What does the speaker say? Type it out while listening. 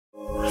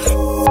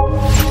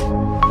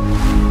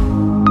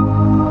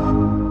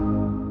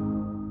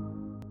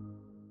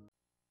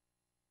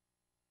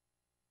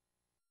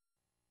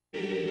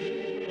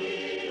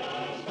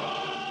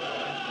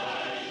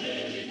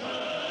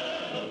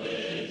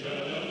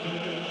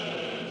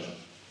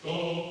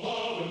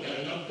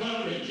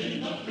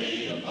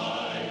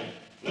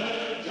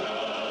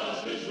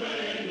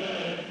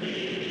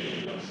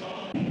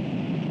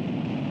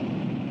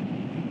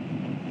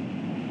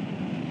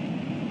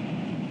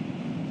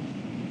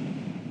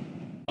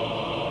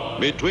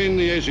Between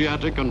the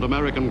Asiatic and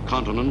American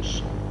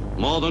continents,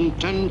 more than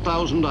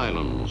 10,000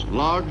 islands,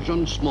 large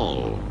and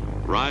small,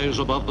 rise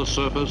above the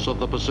surface of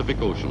the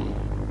Pacific Ocean.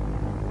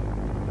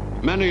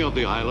 Many of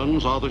the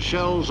islands are the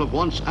shells of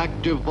once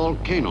active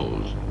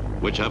volcanoes,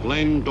 which have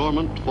lain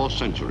dormant for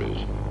centuries.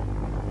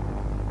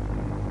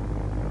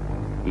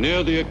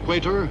 Near the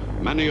equator,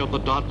 many of the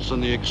dots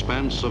in the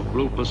expanse of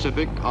blue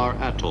Pacific are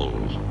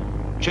atolls,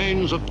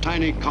 chains of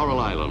tiny coral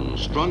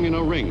islands strung in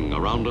a ring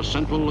around a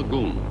central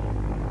lagoon.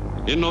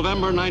 In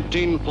November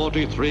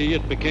 1943,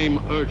 it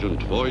became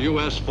urgent for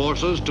U.S.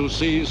 forces to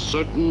seize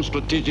certain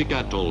strategic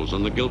atolls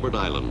in the Gilbert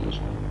Islands,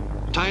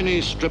 tiny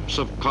strips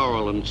of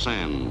coral and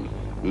sand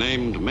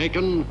named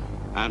Makin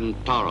and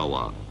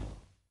Tarawa.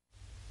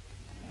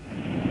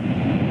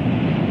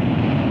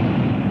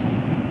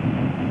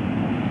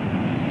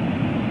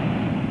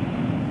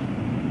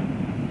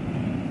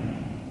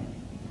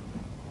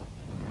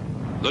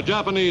 The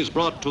Japanese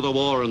brought to the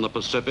war in the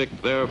Pacific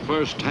their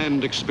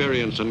first-hand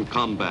experience in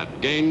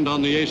combat gained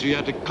on the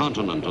Asiatic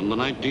continent in the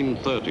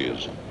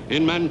 1930s,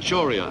 in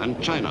Manchuria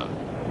and China.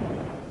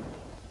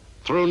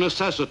 Through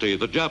necessity,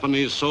 the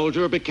Japanese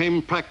soldier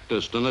became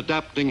practiced in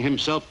adapting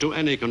himself to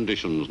any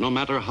conditions, no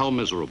matter how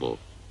miserable.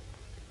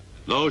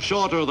 Though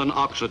shorter than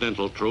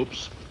Occidental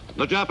troops,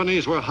 the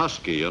Japanese were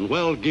husky and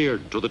well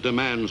geared to the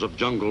demands of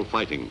jungle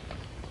fighting.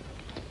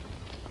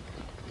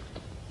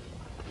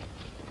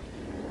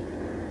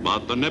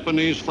 But the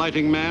Nipponese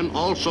fighting man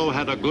also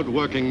had a good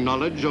working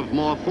knowledge of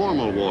more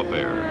formal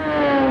warfare.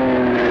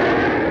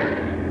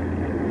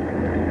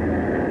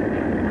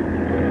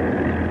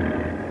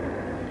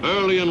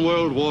 Early in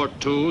World War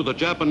II, the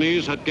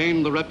Japanese had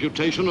gained the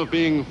reputation of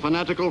being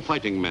fanatical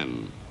fighting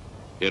men.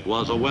 It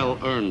was a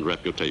well-earned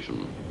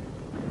reputation.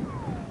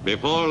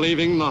 Before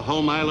leaving the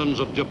home islands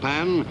of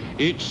Japan,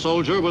 each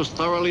soldier was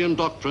thoroughly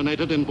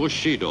indoctrinated in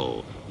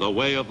Bushido, the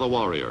way of the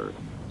warrior.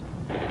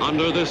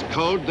 Under this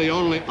code, the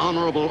only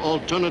honorable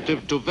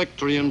alternative to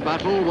victory in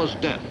battle was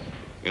death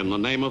in the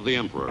name of the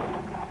emperor.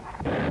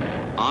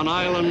 On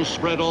islands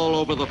spread all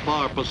over the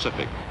far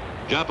Pacific,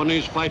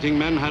 Japanese fighting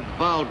men had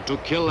vowed to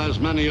kill as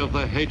many of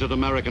the hated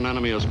American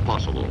enemy as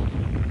possible,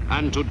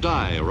 and to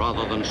die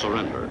rather than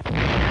surrender.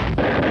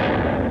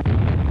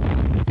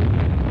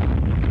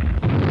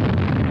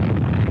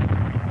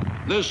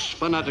 This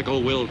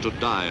fanatical will to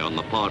die on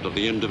the part of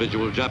the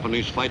individual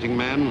Japanese fighting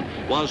man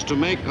was to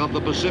make of the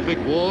Pacific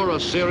War a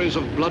series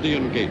of bloody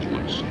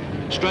engagements,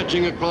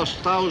 stretching across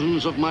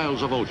thousands of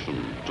miles of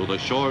ocean to the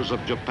shores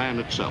of Japan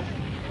itself.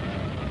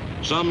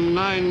 Some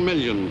 9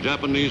 million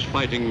Japanese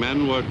fighting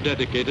men were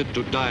dedicated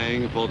to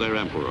dying for their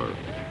emperor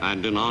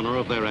and in honor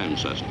of their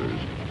ancestors.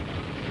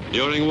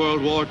 During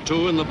World War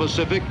II in the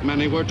Pacific,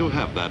 many were to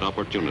have that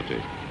opportunity.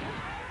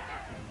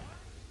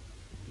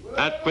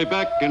 At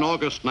Quebec in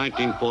August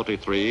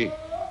 1943,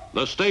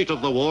 the state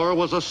of the war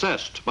was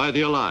assessed by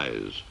the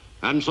Allies,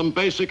 and some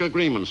basic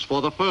agreements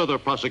for the further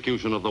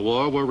prosecution of the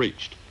war were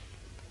reached.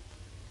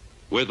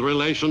 With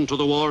relation to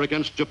the war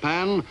against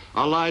Japan,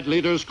 Allied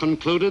leaders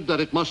concluded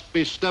that it must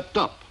be stepped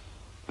up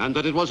and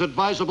that it was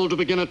advisable to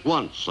begin at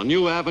once a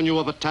new avenue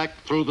of attack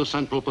through the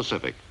Central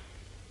Pacific.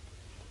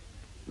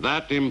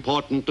 That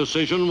important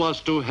decision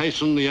was to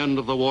hasten the end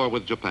of the war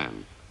with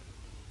Japan.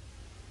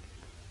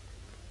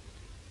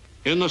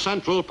 In the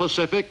Central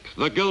Pacific,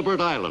 the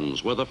Gilbert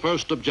Islands were the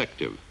first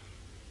objective.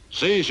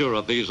 Seizure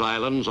of these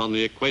islands on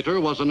the equator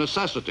was a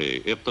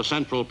necessity if the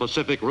Central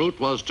Pacific route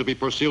was to be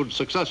pursued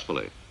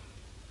successfully.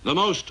 The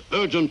most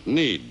urgent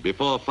need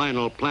before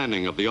final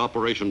planning of the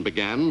operation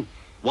began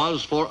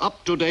was for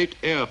up-to-date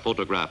air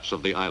photographs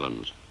of the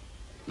islands.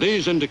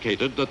 These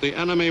indicated that the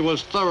enemy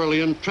was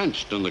thoroughly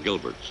entrenched in the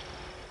Gilberts.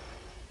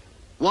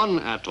 One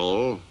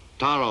atoll,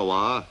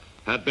 Tarawa,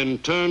 had been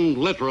turned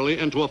literally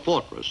into a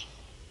fortress.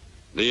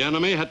 The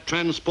enemy had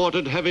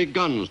transported heavy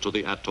guns to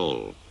the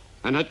atoll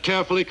and had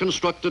carefully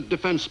constructed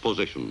defense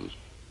positions.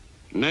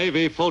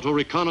 Navy photo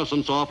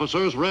reconnaissance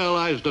officers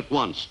realized at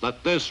once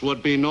that this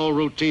would be no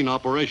routine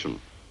operation.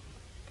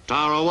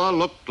 Tarawa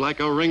looked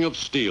like a ring of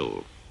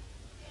steel.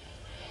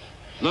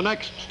 The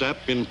next step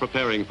in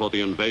preparing for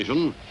the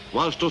invasion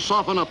was to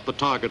soften up the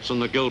targets in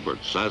the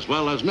Gilberts as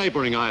well as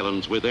neighboring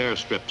islands with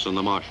airstrips in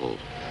the Marshalls.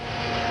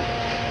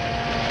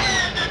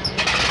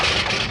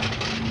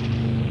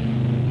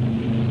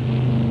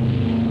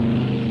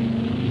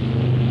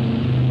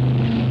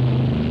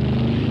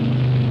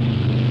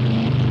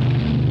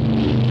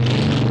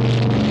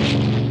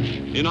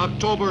 In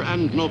October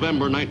and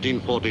November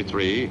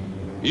 1943,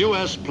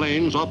 U.S.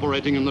 planes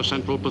operating in the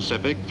Central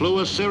Pacific flew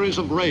a series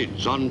of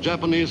raids on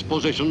Japanese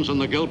positions in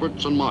the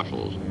Gilberts and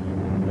Marshalls.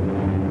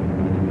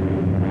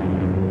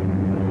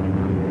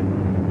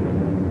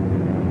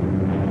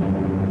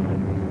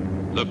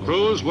 The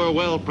crews were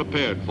well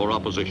prepared for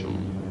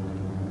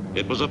opposition.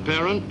 It was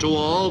apparent to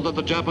all that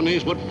the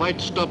Japanese would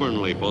fight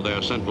stubbornly for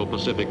their Central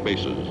Pacific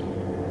bases.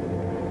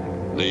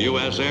 The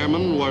U.S.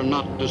 airmen were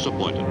not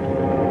disappointed.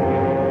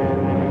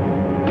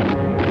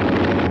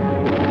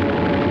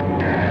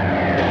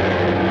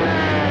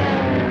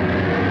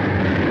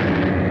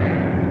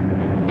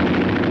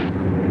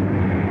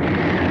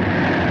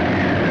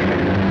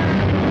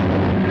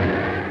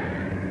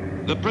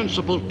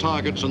 principal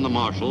targets in the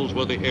Marshalls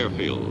were the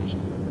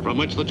airfields, from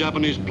which the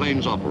Japanese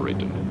planes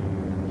operated,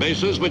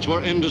 bases which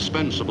were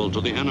indispensable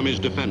to the enemy's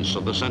defense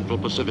of the Central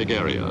Pacific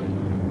area.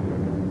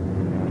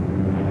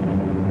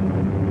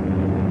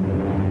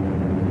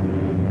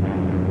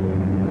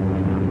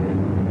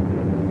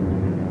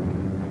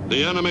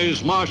 The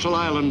enemy's Marshall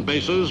Island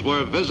bases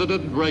were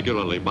visited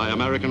regularly by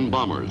American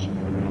bombers.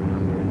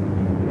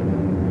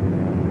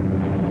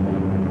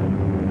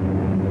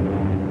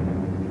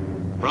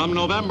 From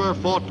November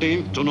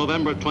 14th to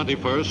November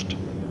 21st,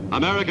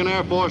 American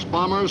Air Force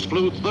bombers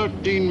flew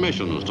 13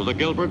 missions to the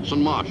Gilberts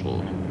and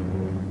Marshalls.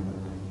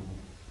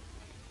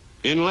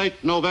 In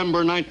late November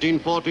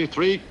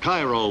 1943,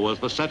 Cairo was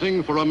the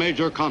setting for a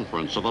major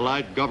conference of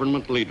Allied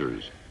government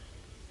leaders.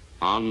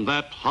 On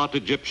that hot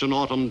Egyptian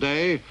autumn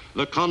day,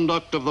 the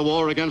conduct of the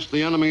war against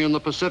the enemy in the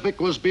Pacific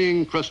was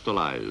being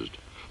crystallized,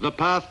 the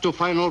path to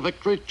final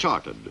victory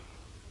charted.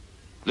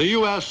 The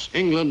U.S.,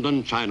 England,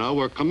 and China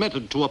were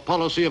committed to a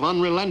policy of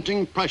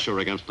unrelenting pressure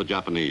against the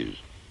Japanese.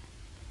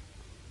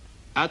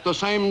 At the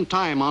same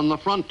time, on the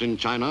front in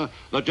China,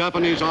 the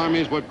Japanese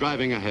armies were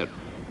driving ahead.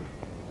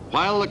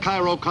 While the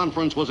Cairo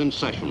conference was in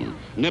session,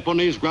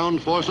 Nipponese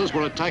ground forces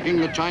were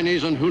attacking the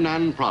Chinese in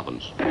Hunan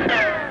province.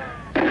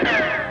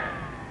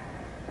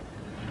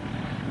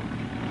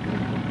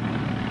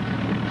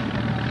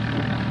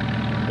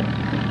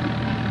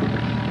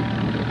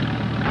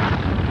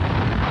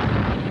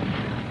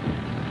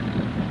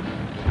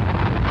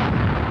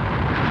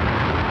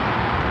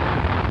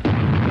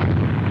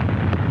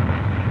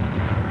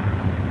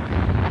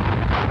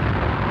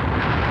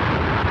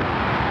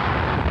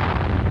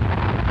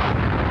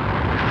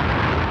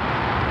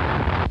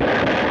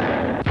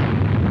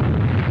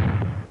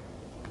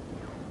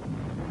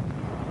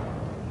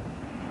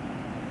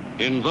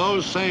 In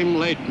those same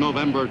late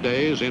November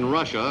days in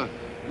Russia,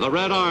 the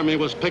Red Army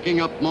was picking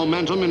up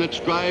momentum in its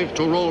drive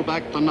to roll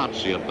back the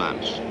Nazi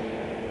advance.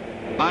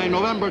 By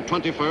November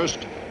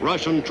 21st,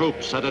 Russian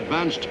troops had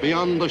advanced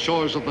beyond the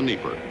shores of the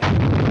Dnieper.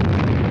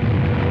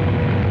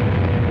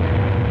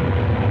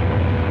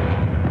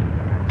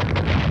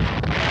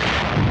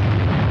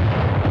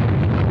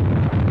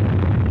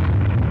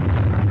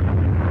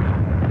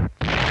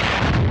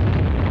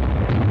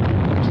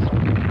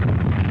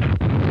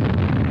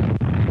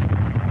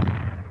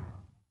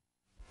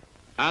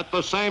 At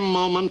the same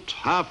moment,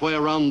 halfway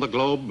around the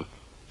globe,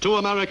 two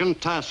American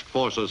task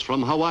forces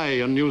from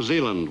Hawaii and New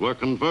Zealand were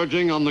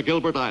converging on the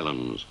Gilbert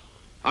Islands,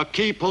 a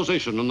key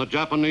position in the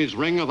Japanese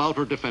ring of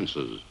outer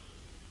defenses.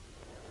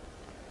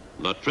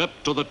 The trip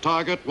to the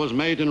target was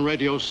made in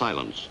radio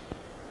silence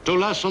to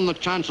lessen the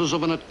chances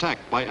of an attack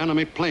by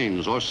enemy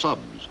planes or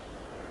subs.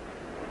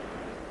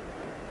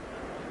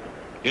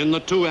 In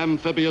the two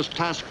amphibious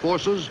task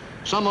forces,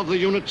 some of the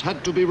units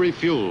had to be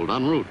refueled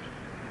en route.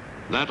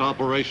 That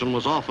operation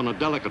was often a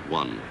delicate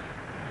one.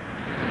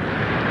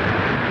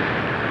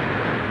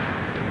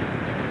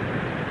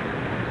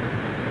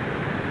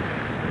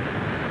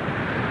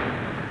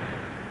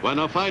 When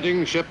a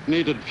fighting ship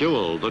needed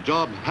fuel, the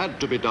job had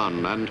to be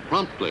done, and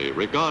promptly,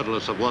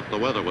 regardless of what the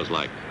weather was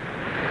like.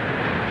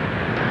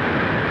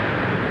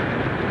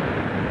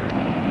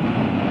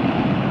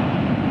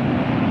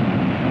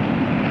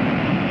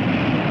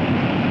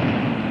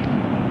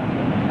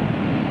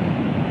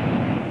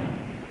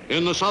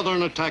 In the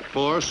Southern Attack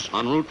Force,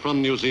 en route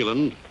from New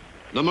Zealand,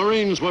 the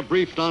Marines were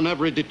briefed on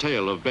every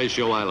detail of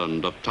Basio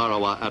Island of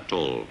Tarawa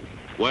Atoll,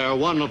 where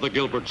one of the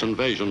Gilbert's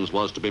invasions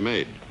was to be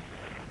made.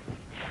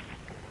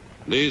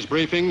 These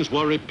briefings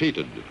were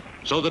repeated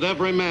so that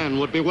every man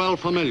would be well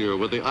familiar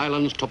with the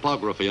island's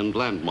topography and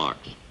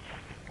landmarks.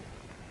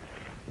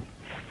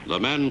 The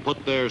men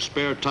put their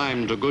spare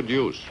time to good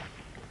use.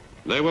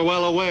 They were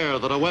well aware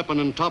that a weapon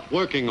in top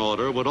working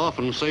order would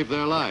often save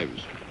their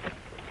lives.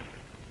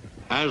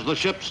 As the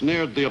ships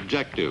neared the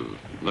objective,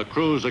 the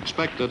crews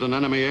expected an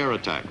enemy air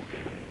attack.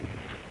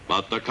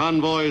 But the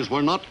convoys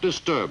were not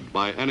disturbed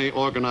by any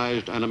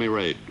organized enemy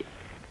raid.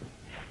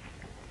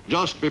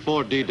 Just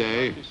before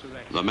D-Day,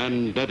 the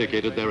men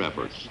dedicated their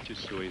efforts.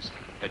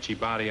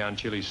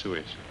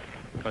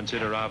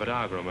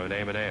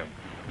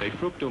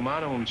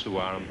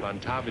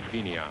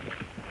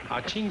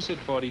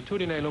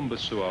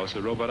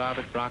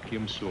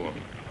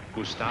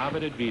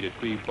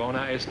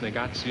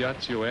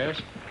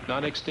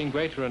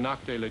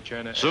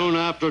 Soon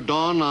after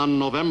dawn on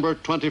November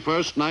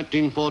 21st,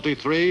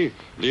 1943,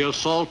 the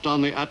assault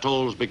on the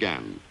atolls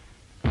began.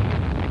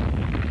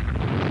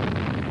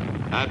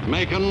 At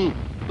Makin,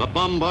 the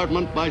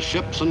bombardment by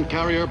ships and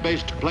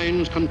carrier-based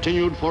planes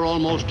continued for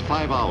almost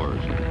 5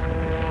 hours.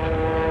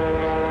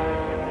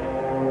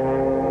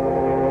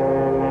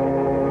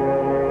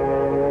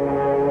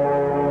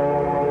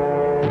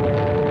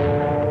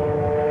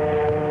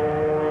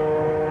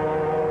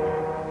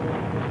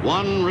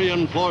 One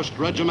reinforced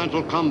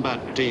regimental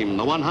combat team,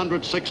 the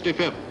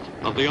 165th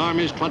of the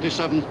Army's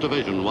 27th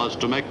Division, was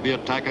to make the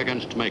attack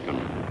against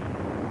Makin.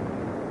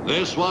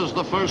 This was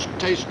the first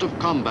taste of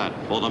combat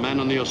for the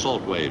men in the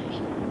assault waves.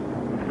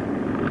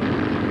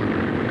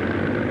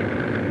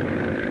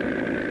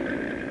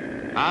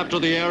 After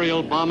the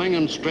aerial bombing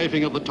and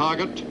strafing of the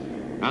target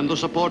and the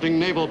supporting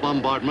naval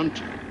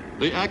bombardment,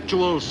 the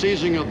actual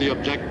seizing of the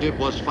objective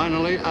was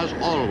finally, as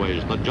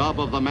always, the job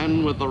of the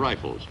men with the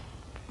rifles.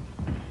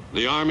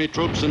 The Army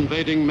troops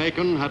invading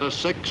Makin had a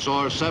 6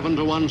 or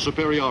 7-to-1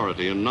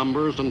 superiority in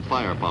numbers and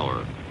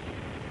firepower.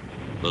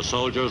 The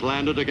soldiers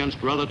landed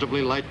against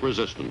relatively light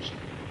resistance.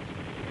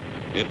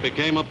 It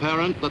became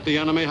apparent that the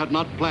enemy had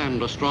not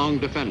planned a strong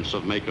defense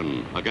of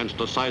Makin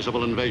against a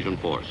sizable invasion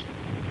force.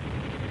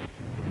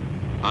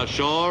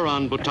 Ashore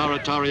on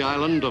Butaratari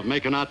Island of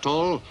Makin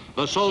Atoll,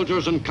 the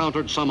soldiers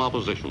encountered some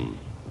opposition,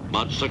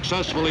 but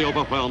successfully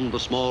overwhelmed the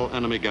small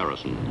enemy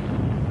garrison.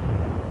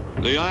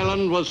 The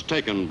island was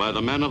taken by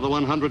the men of the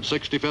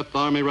 165th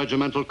Army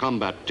Regimental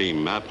Combat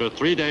Team after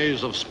 3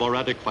 days of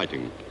sporadic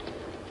fighting.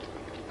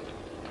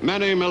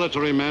 Many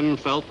military men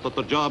felt that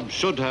the job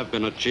should have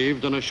been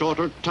achieved in a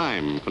shorter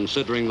time,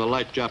 considering the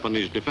light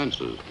Japanese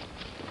defenses.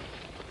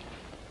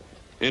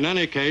 In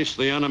any case,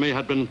 the enemy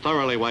had been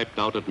thoroughly wiped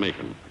out at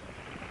Makin.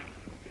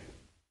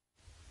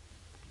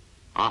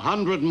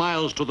 100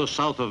 miles to the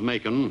south of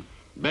Makin,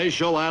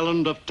 Beisho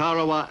Island of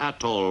Tarawa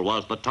Atoll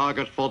was the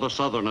target for the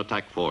southern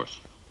attack force.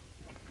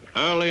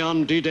 Early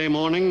on D-Day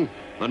morning,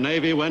 the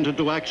Navy went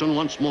into action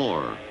once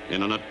more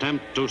in an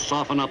attempt to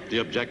soften up the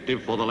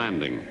objective for the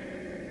landing.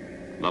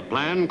 The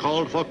plan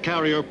called for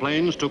carrier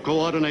planes to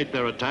coordinate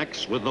their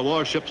attacks with the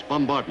warship's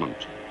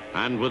bombardment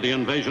and with the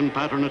invasion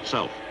pattern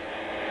itself.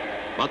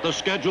 But the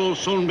schedule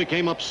soon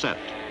became upset,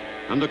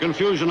 and the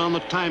confusion on the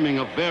timing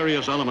of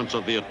various elements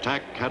of the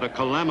attack had a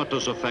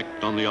calamitous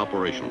effect on the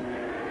operation.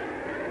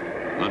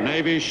 The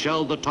Navy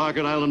shelled the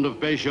target island of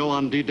Beisho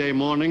on D-Day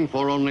morning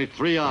for only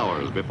 3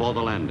 hours before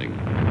the landing.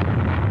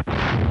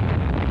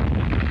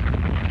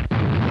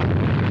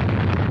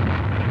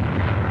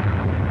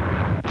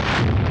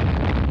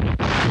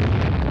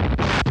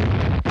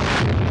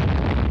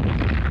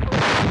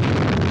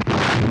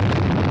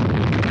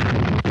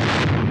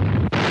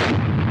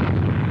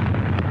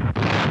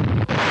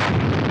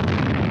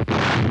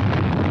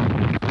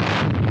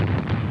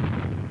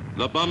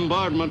 The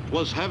bombardment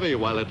was heavy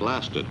while it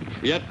lasted,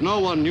 yet no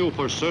one knew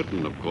for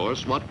certain, of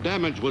course, what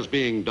damage was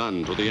being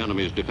done to the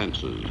enemy's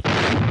defenses.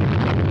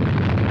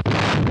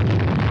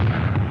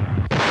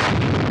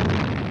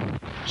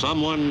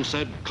 Someone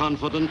said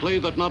confidently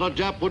that not a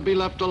Jap would be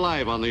left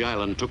alive on the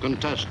island to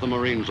contest the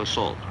Marines'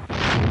 assault.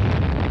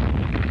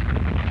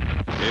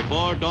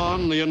 Before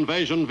dawn, the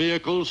invasion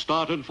vehicles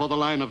started for the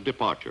line of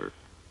departure.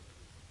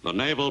 The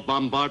naval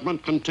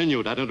bombardment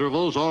continued at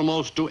intervals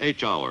almost to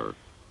each hour.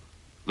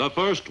 The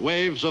first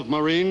waves of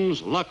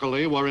Marines,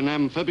 luckily, were in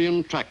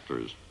amphibian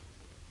tractors.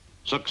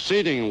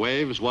 Succeeding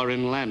waves were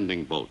in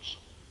landing boats.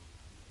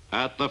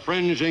 At the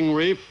fringing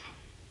reef,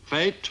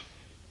 fate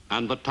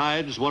and the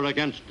tides were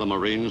against the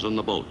Marines and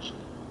the boats.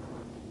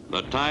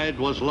 The tide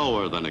was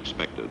lower than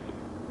expected,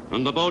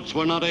 and the boats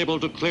were not able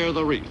to clear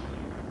the reef.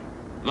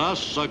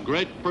 Thus, a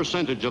great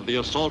percentage of the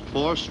assault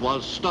force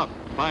was stuck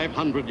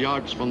 500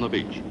 yards from the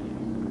beach.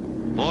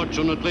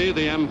 Fortunately,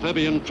 the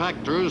amphibian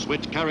tractors,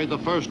 which carried the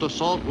first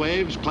assault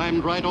waves,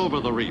 climbed right over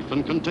the reef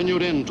and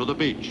continued in to the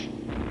beach.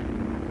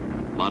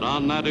 But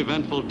on that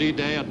eventful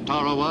D-Day at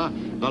Tarawa,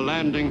 the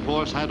landing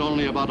force had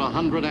only about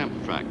 100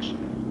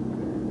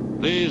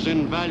 Amphtrax. These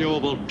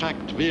invaluable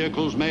tracked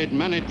vehicles made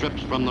many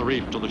trips from the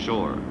reef to the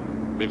shore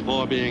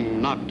before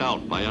being knocked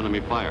out by enemy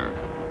fire.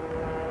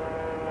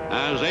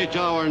 As H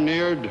hour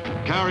neared,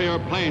 carrier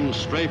planes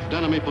strafed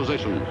enemy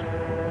positions.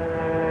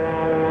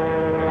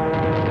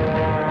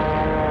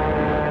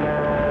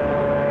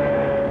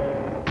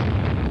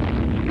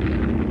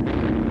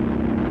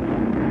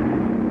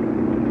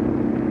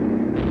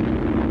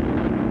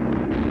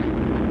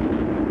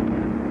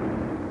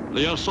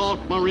 The assault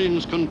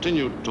Marines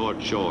continued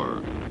toward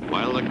shore,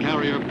 while the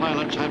carrier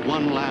pilots had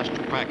one last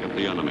crack at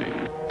the enemy.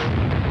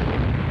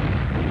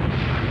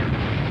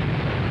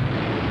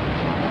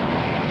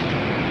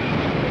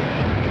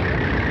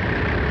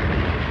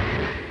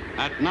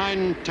 At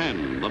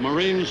 9:10, the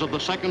Marines of the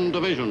 2nd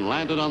Division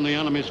landed on the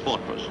enemy's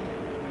fortress.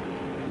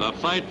 The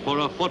fight for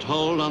a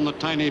foothold on the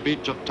tiny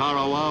beach of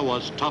Tarawa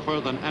was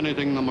tougher than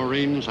anything the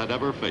Marines had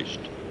ever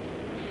faced.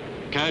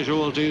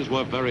 Casualties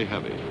were very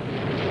heavy.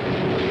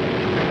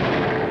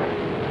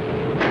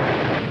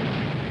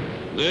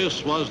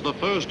 This was the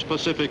first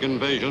Pacific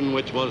invasion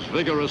which was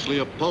vigorously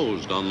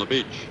opposed on the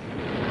beach.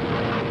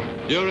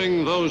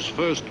 During those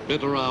first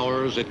bitter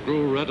hours, it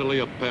grew readily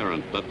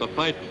apparent that the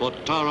fight for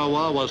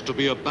Tarawa was to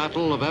be a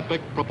battle of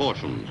epic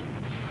proportions.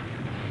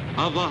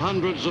 Of the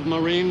hundreds of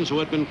Marines who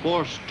had been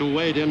forced to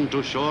wade in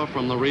to shore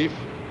from the reef,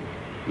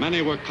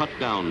 many were cut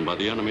down by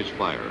the enemy's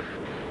fire.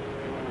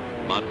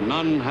 But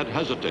none had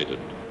hesitated.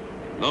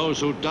 Those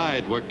who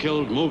died were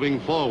killed moving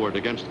forward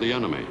against the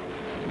enemy.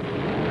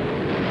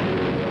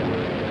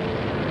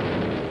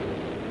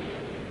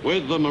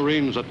 With the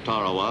Marines at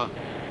Tarawa,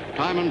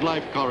 Time and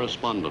Life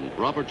correspondent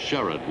Robert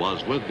Sherrod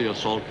was with the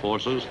assault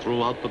forces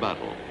throughout the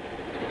battle.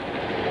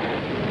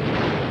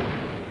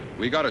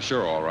 We got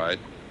ashore all right.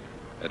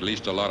 At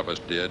least a lot of us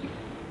did.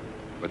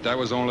 But that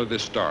was only the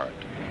start.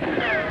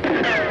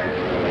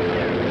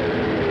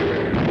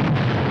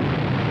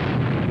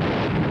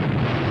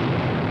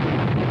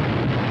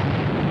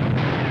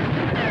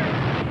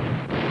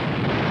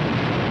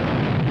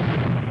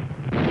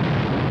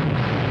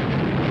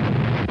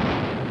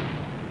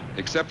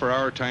 Except for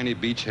our tiny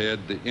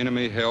beachhead, the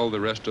enemy held the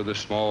rest of the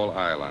small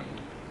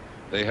island.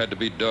 They had to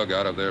be dug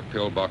out of their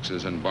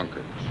pillboxes and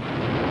bunkers.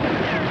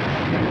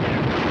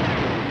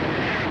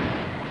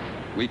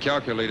 We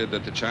calculated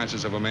that the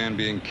chances of a man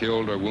being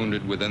killed or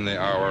wounded within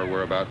the hour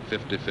were about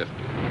 50-50.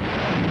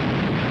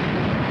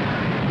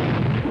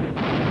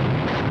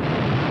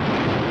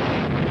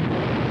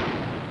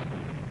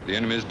 The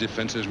enemy's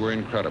defenses were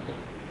incredible.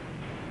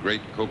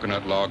 Great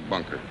coconut log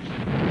bunkers.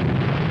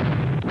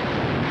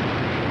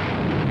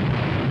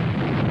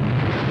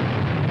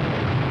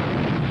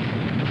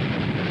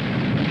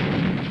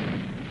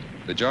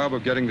 The job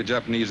of getting the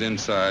Japanese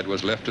inside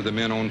was left to the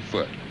men on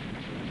foot,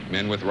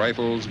 men with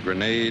rifles,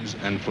 grenades,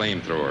 and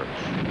flamethrowers.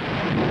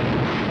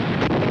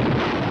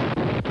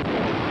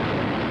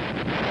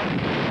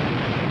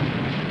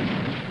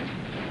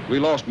 We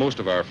lost most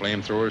of our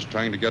flamethrowers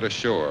trying to get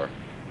ashore,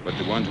 but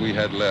the ones we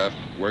had left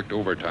worked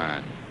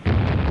overtime.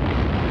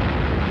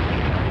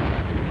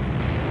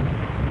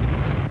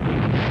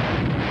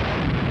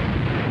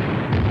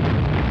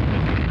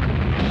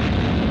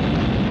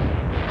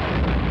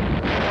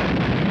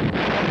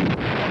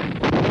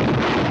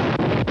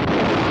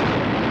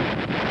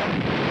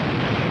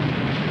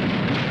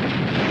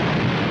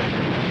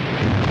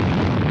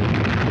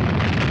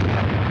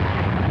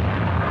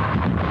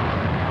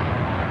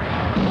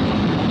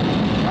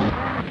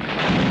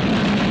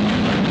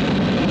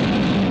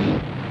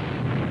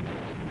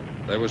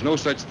 There was no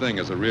such thing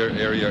as a rear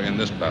area in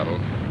this battle.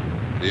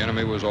 The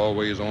enemy was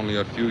always only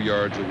a few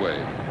yards away.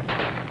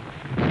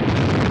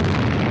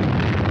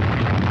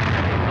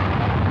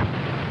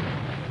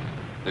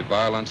 The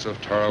violence of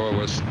Tarawa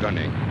was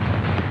stunning.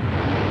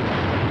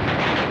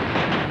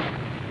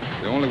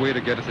 The only way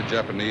to get at the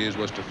Japanese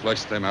was to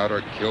flush them out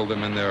or kill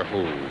them in their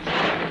holes.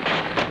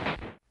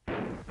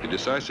 The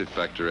decisive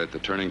factor at the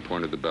turning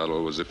point of the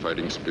battle was the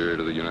fighting spirit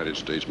of the United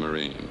States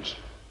Marines.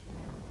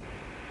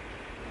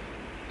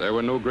 There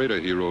were no greater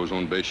heroes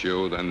on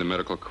Bayshore than the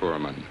medical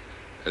corpsmen.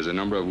 As the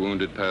number of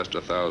wounded passed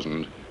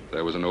 1,000,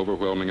 there was an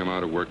overwhelming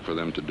amount of work for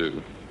them to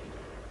do.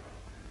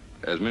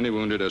 As many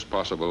wounded as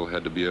possible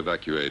had to be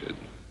evacuated.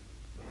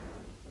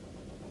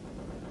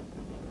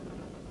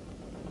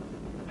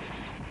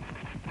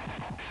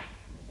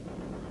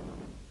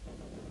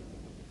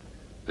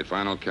 The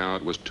final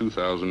count was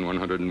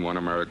 2,101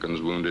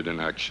 Americans wounded in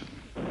action.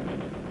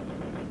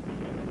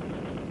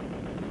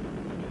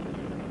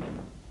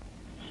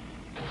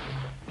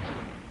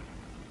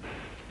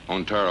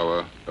 On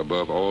Tarawa,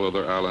 above all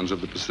other islands of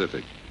the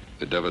Pacific,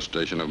 the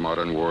devastation of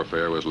modern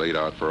warfare was laid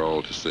out for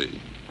all to see.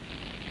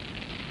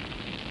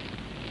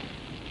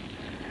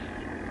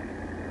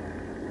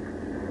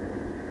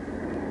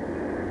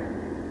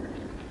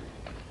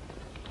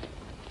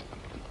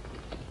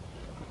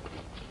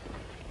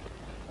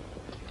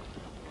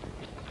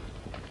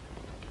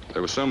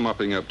 There was some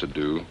mopping up to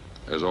do,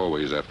 as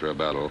always after a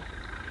battle.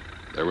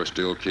 There were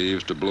still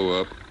caves to blow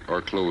up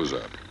or close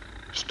up.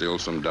 Still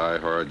some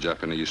die-hard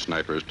Japanese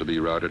snipers to be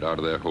routed out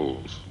of their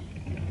holes.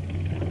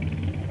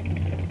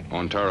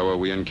 On Tarawa,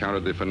 we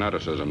encountered the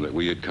fanaticism that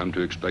we had come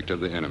to expect of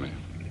the enemy.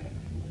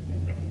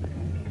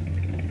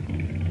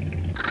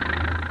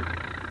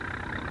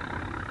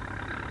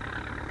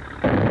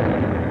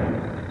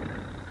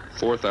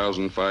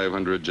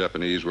 "4,500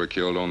 Japanese were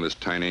killed on this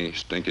tiny,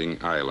 stinking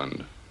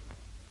island.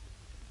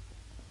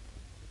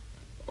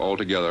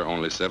 Altogether,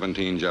 only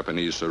 17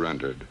 Japanese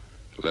surrendered,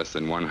 less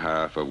than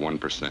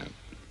 1/2%.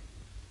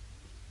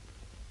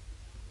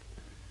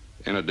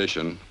 In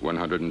addition,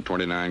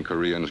 129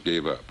 Koreans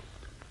gave up.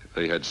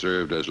 They had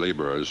served as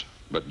laborers,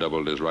 but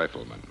doubled as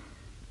riflemen.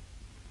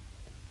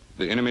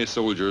 The enemy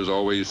soldiers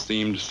always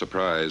seemed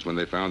surprised when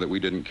they found that we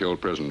didn't kill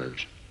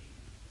prisoners.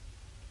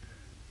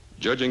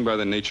 Judging by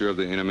the nature of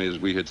the enemy as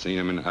we had seen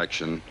him in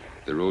action,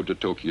 the road to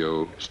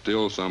Tokyo,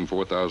 still some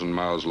 4,000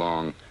 miles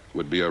long,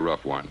 would be a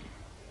rough one.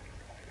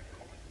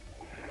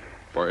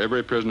 For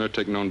every prisoner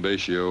taken on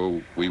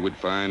Bayshore, we would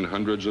find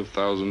hundreds of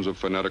thousands of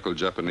fanatical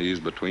Japanese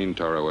between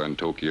Tarawa and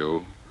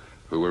Tokyo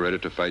who were ready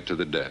to fight to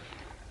the death.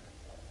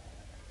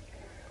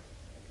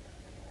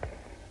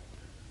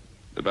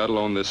 The battle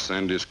on this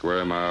sandy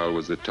square mile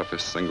was the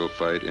toughest single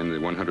fight in the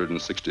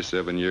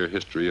 167-year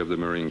history of the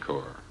Marine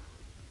Corps.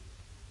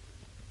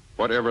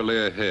 Whatever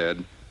lay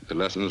ahead, the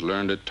lessons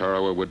learned at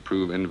Tarawa would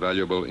prove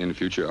invaluable in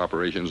future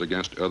operations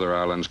against other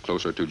islands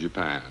closer to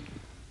Japan.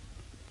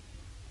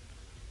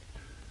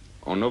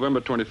 On November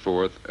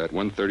 24th, at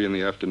 1:30 in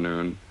the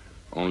afternoon,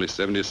 only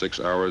 76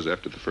 hours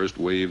after the first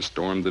wave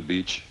stormed the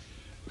beach,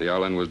 the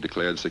island was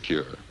declared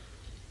secure.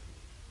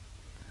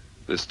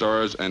 The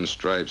stars and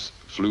stripes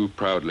flew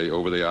proudly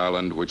over the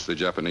island, which the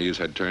Japanese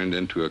had turned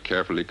into a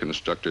carefully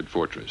constructed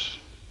fortress.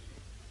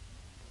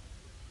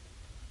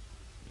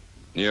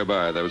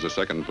 Nearby, there was a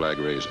second flag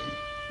raising.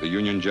 The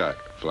Union Jack,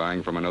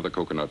 flying from another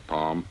coconut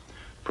palm,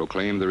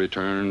 proclaimed the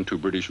return to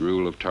British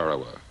rule of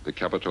Tarawa, the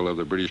capital of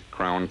the British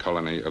Crown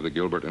colony of the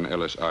Gilbert and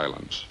Ellice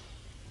Islands.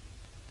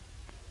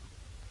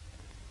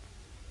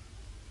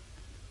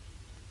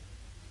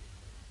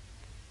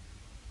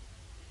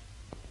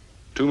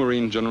 Two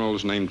Marine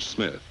generals named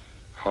Smith,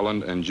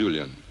 Holland and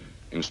Julian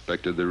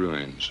inspected the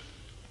ruins.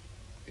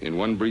 In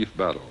one brief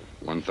battle,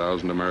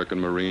 1,000 American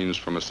Marines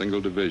from a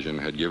single division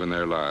had given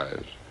their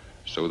lives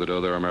so that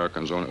other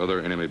Americans on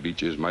other enemy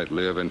beaches might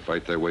live and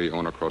fight their way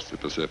on across the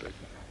Pacific.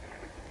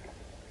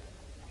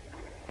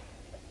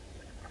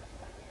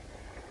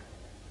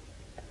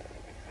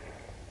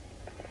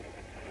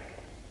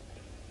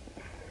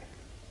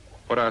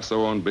 What I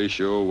saw on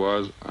Bayshore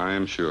was, I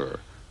am sure,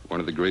 one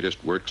of the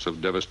greatest works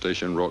of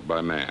devastation wrought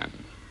by man.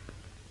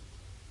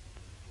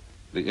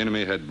 The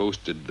enemy had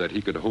boasted that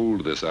he could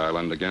hold this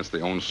island against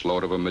the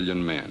onslaught of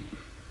 1,000,000 men.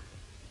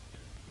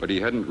 But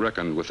he hadn't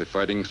reckoned with the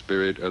fighting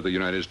spirit of the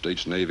United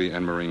States Navy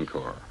and Marine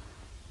Corps.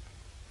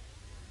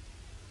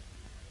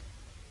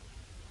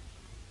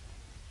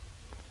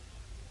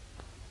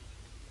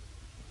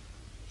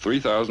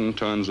 "3,000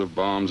 tons of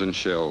bombs and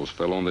shells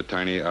fell on the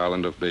tiny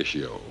island of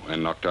Bayshore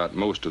and knocked out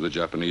most of the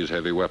Japanese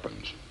heavy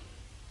weapons.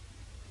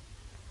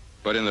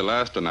 But in the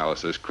last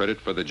analysis,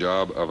 credit for the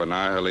job of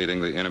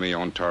annihilating the enemy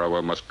on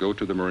Tarawa must go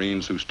to the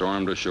Marines who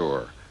stormed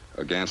ashore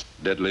against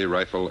deadly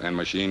rifle and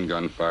machine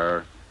gun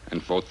fire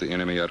and fought the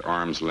enemy at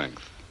arm's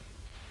length.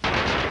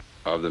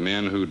 Of the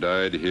men who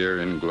died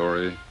here in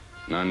glory,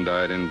 none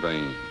died in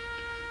vain,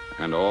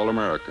 and all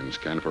Americans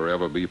can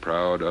forever be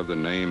proud of the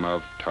name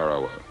of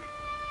Tarawa."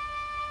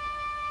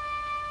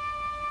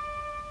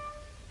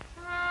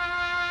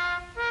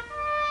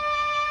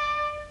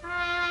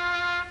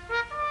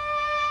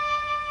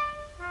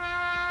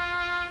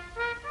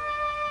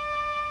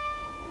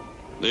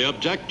 The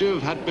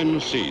objective had been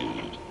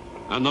seized,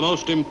 and the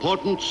most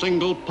important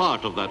single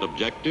part of that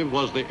objective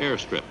was the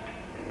airstrip,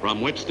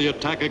 from which the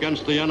attack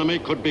against the enemy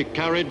could be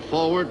carried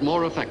forward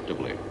more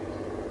effectively.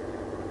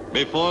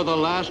 Before the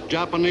last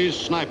Japanese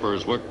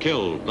snipers were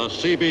killed, the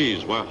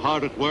Seabees were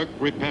hard at work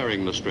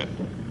repairing the strip.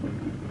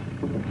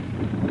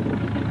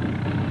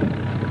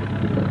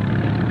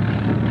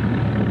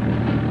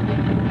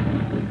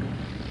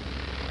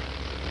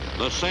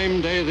 The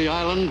same day the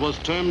island was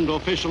termed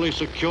officially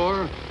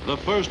secure, the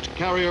first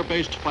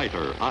carrier-based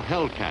fighter, a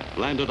Hellcat,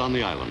 landed on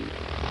the island.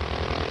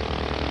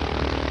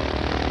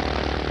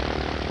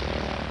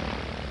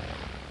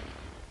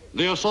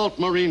 The assault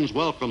Marines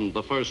welcomed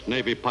the first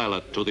Navy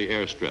pilot to the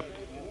airstrip,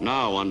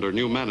 now under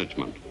new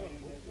management.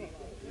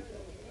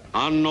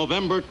 On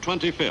November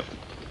 25th,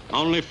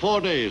 only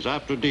 4 days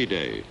after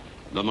D-Day,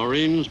 the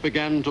Marines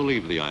began to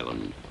leave the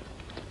island.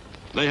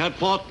 They had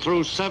fought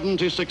through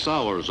 76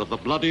 hours of the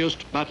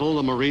bloodiest battle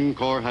the Marine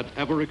Corps had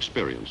ever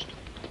experienced.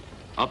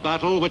 A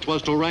battle which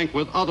was to rank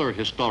with other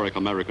historic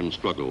American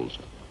struggles: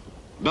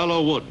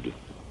 Belleau Wood,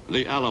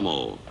 the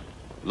Alamo,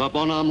 the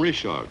Bonhomme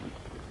Richard,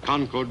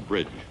 Concord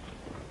Bridge.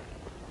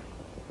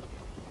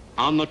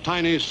 On the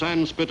tiny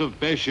sandspit of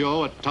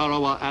Bayshore at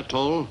Tarawa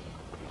Atoll,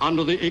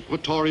 under the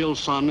equatorial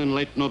sun in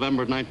late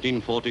November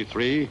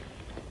 1943,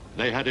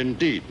 they had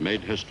indeed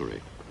made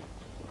history.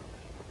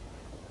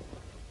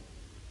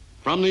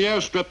 From the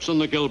airstrips in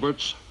the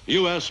Gilberts,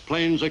 U.S.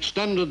 planes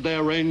extended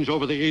their range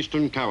over the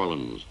Eastern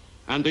Carolines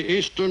and the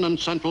Eastern and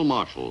Central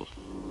Marshalls.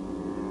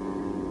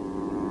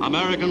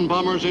 American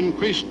bombers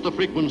increased the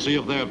frequency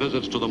of their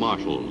visits to the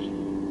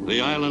Marshalls,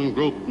 the island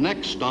group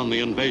next on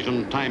the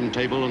invasion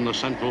timetable in the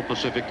Central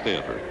Pacific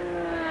Theater.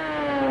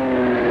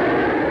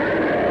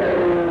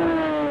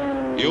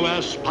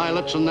 U.S.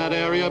 pilots in that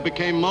area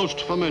became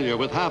most familiar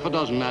with half a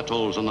dozen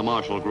atolls in the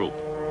Marshall Group.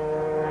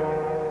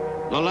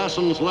 The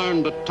lessons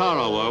learned at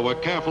Tarawa were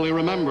carefully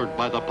remembered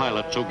by the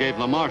pilots who gave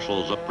the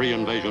Marshalls a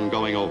pre-invasion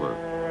going over.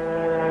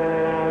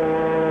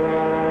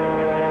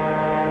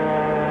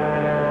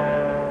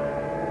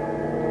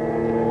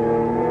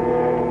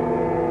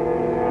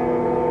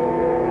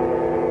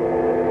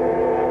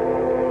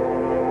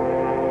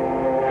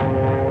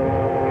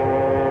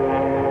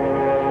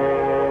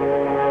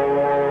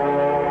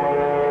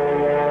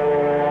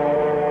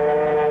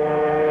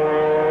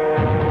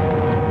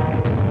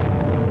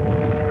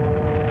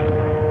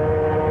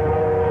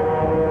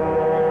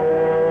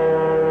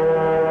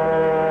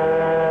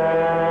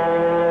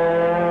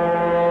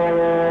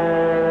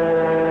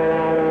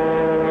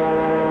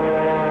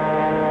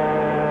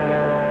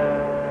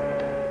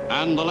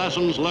 And the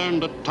lessons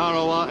learned at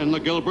Tarawa in the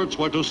Gilberts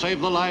were to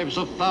save the lives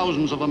of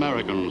thousands of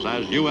Americans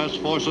as U.S.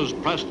 forces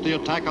pressed the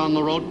attack on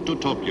the road to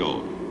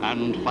Tokyo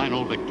and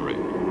final victory.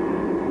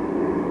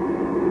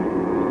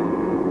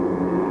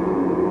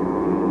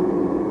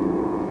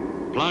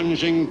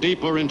 Plunging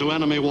deeper into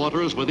enemy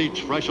waters with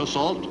each fresh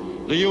assault,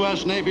 the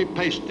U.S. Navy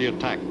paced the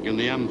attack in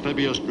the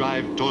amphibious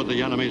drive toward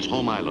the enemy's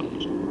home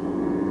islands.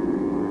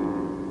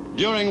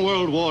 During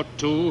World War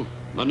II,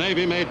 the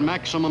Navy made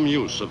maximum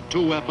use of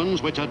two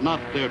weapons which had not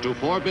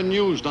theretofore been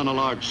used on a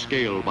large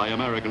scale by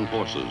American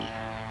forces: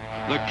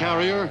 the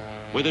carrier,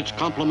 with its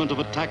complement of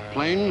attack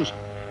planes,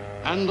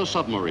 and the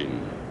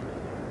submarine.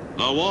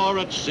 The war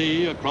at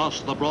sea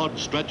across the broad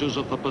stretches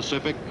of the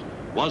Pacific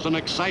was an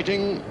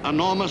exciting,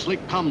 enormously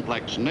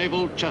complex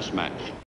naval chess match.